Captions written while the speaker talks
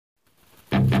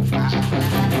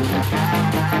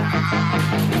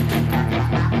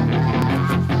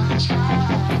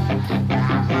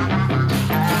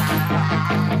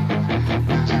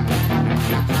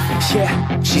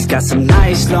Yeah, she's got some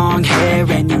nice long hair,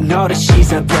 and you know that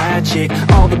she's a bad chick.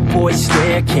 All the boys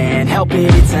stare, can't help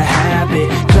it, it's a habit.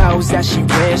 Clothes that she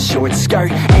wears, short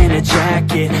skirt and a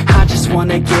jacket. I just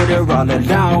wanna get her all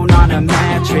alone on a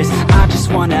mattress. I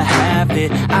just wanna have it,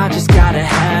 I just gotta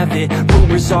have it.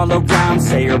 Rumors all around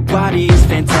say her body is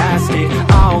fantastic.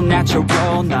 All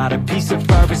natural, not a piece of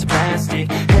fur is plastic.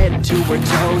 Head to her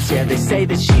toes, yeah, they say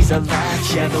that she's a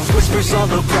latch. Yeah, the whispers all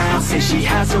around say she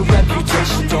has a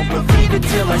reputation. Don't believe it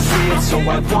till I see it, so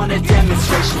I want a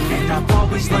demonstration. And I've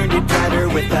always learned it better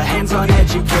with a hands-on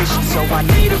education. So I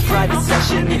need a private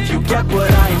session, if you get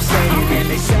what I am saying. And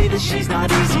they say that she's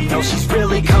not easy, no, she's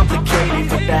really complicated.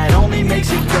 But that only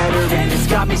makes it better, and it's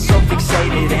got me so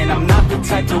fixated. And I'm not the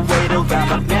type to wait around,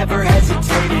 I've never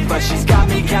hesitated. But she's got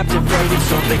me captivated,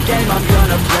 so the game, I'm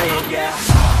gonna play it, yeah.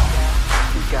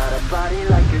 She's got a body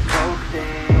like a coke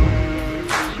thing.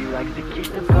 She likes to keep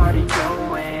the party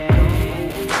going.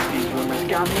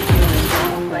 Got me feeling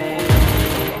lonely.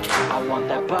 I want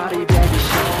that body, baby,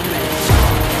 show me.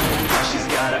 She's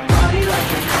got a body like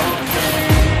a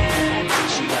coffin.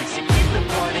 She likes to keep the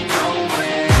party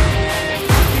going.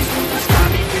 These rumors got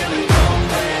me feeling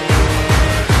lonely.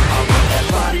 I want that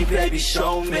body, baby,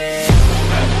 show me.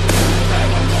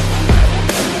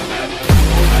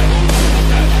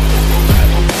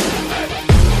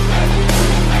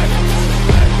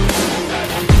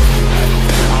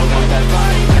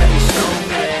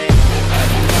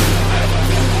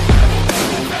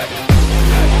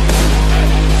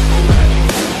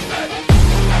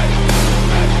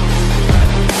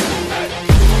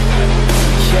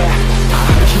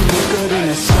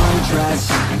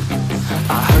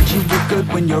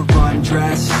 When you're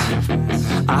undressed,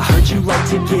 I heard you like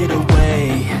to get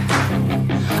away.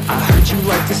 I heard you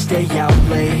like to stay out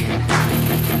late.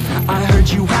 I heard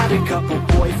you had a couple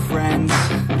boyfriends.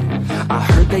 I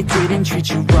heard they didn't treat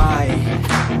you right.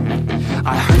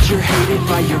 I heard you're hated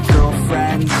by your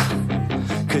girlfriends,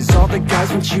 'cause all the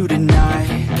guys want you tonight.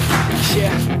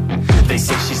 Yeah, they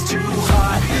say she's too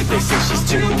hot, they say she's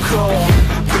too cold.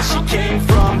 Where she came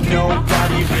from,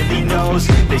 nobody really knows.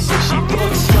 They say she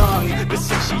looks young, but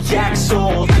say she acts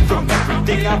old. From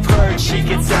everything I've heard, she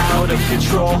gets out of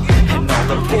control. And all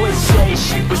the boys say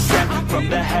she was sent from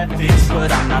the heavens,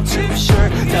 but I'm not too sure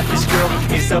that this girl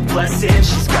is a blessing.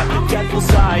 She's got the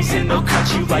devil's eyes, and they'll cut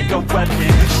you like a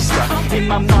weapon. She's stuck in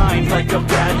my mind like a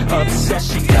bad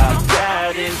obsession. Got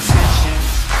bad intentions.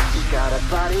 She's got a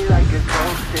body like a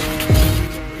coke thing.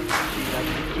 She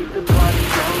likes to keep the party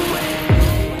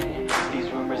going. These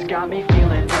rumors got me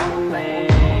feeling lonely.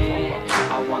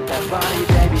 I want that body,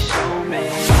 baby, show me.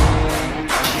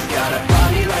 She's got a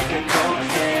body like a coke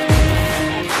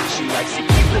thing. She likes to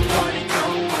keep the party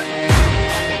going.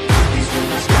 These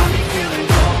rumors got me feeling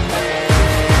lonely.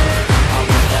 I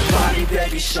want that body,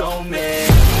 baby, show me.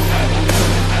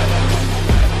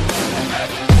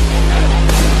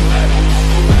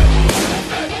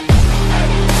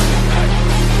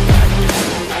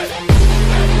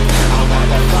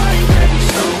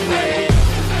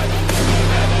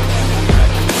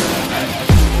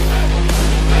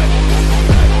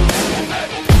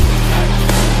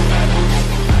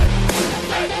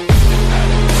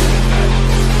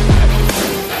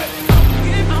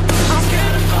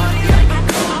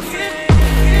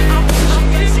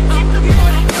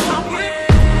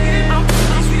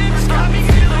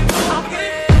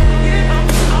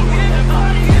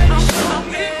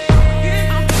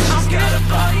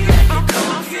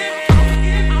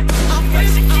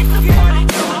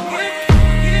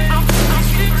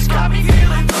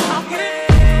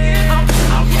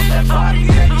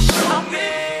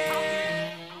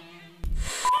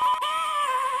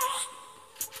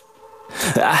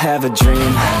 I have a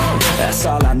dream, that's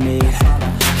all I need.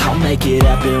 I'll make it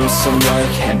happen with some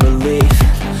work and belief.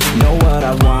 Know what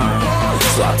I want,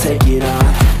 so I'll take it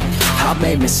on. I've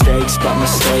made mistakes, but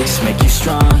mistakes make you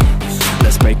strong.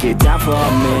 Let's break it down for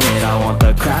a minute. I want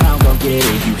the crown, I'll go get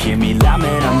it. You hear me loud,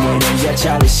 man, I'm winning. Yeah,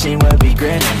 Charlie Sheen will be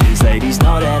grinning. These ladies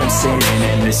know that I'm sinning,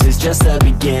 and this is just the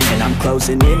beginning. I'm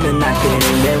closing in the night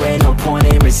inning. There ain't no point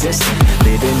in resisting.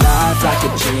 Living life like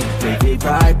a dream, live it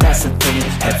right, that's the thing.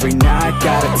 Every night,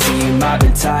 got a team, I've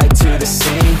been tied to the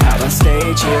scene. Out on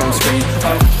stage, here on screen.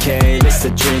 Okay, it's a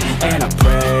dream, and I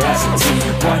pray as a team.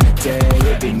 One day,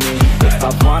 it'll be me. If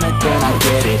I want it, then I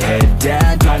get it. Head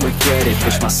down, don't regret it.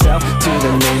 Push myself to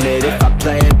the limit. If I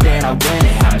play it, then I win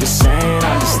it. I'm just saying,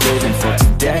 I'm just living for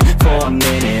today, for a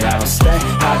minute. I don't stay,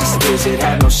 I just visit,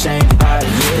 have no shame, I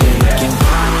admit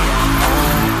it.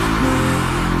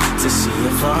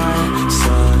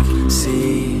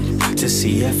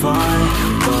 see if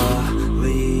I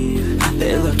believe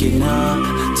they're looking up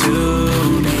to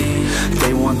me.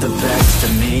 They want the best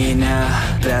of me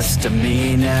now, best of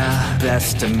me now,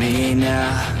 best of me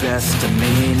now, best of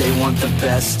me. They want the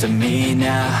best of me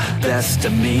now, best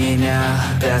of me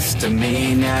now, best of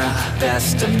me now,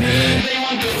 best of me. They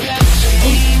want the best of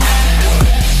me now.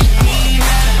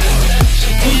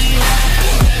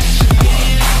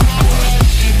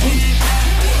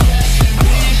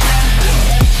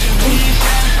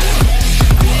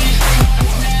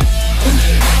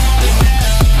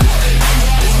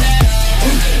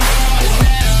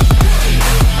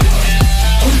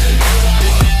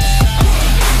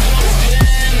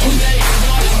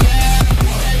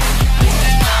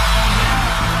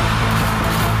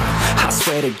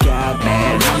 To God,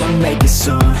 man, I'ma make it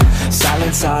soon.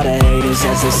 Silence all the haters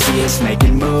as they see us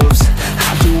making moves.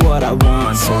 I do what I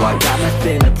want, so I got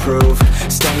nothing to prove.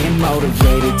 Staying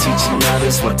motivated, teaching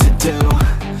others what to do.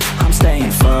 I'm staying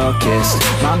focused,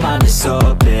 my mind is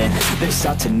open. They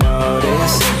start to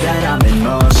notice that I'm in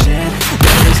motion.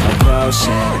 There is no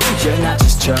potion, you're not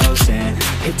just chosen.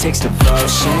 It takes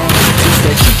devotion to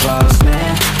stay composed,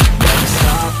 man. Never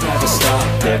stop, never stop,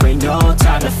 there ain't no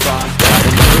time to fall. Gotta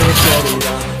live, get it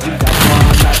up, you got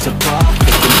one life to pop.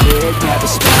 Thinking big, never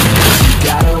stop, cause you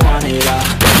gotta want it all.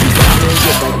 You gotta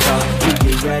get that call, you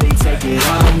get ready, take it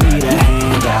on. Need a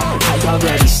hand out, I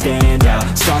already stand out.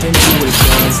 Starting to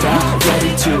advance now,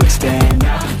 ready to expand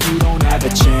now. You don't have a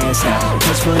chance now,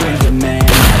 cause we're in demand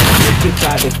now. Take your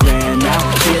private grand now,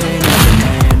 feeling like a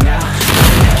man now.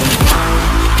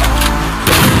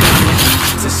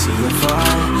 To see if I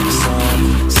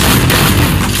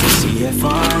to see if I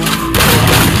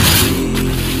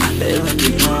believe they're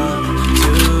looking up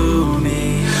to me.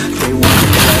 They want the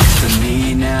best of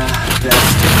me now,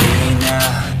 best of me now,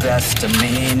 best of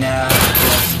me now,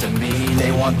 best of me.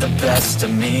 They want the best of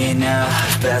me now,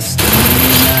 best of me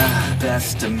now,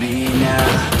 best of me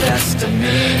now, best of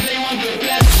me. They want the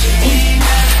best of me now.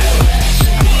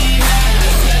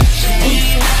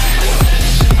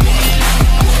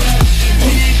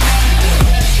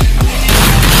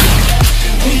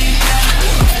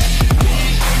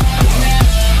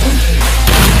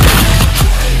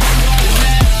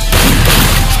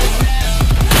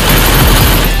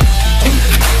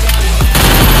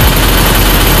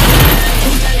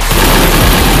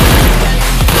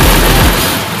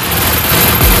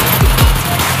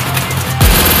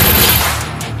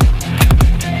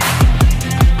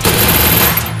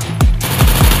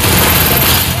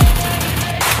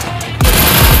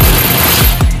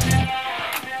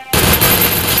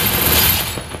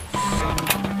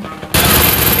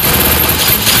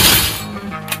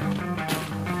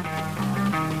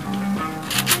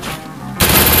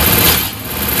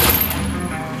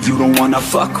 You don't wanna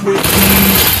fuck with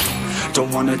me,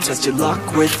 don't wanna test your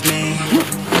luck with me.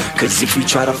 Cause if you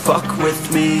try to fuck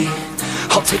with me,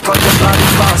 I'll take all your body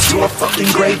parts to a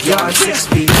fucking graveyard 6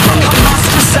 feet. I'm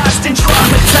ostracized and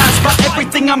traumatized by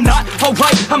everything I'm not.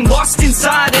 Alright, I'm lost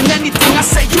inside, and anything I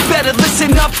say you better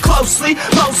listen up closely.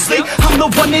 Mostly, I'm the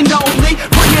one and only.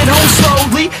 Bring it home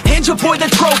slowly, hand your boy the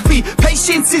trophy.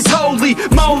 Patience is holy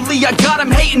moly. I got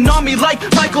him hating on me like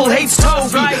Michael hates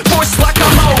Toby. Force like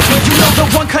I'm Obi, you know the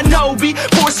one Kenobi.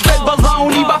 Force fed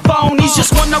baloney by phonies,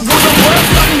 just wanna rule the world.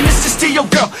 Got me Mr. Steel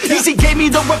Girl, Easy gave me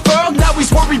the referral, now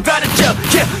he's worried about a jail.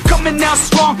 Yeah, coming out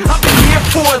strong, I've been here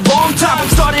for a long time.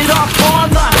 Started off on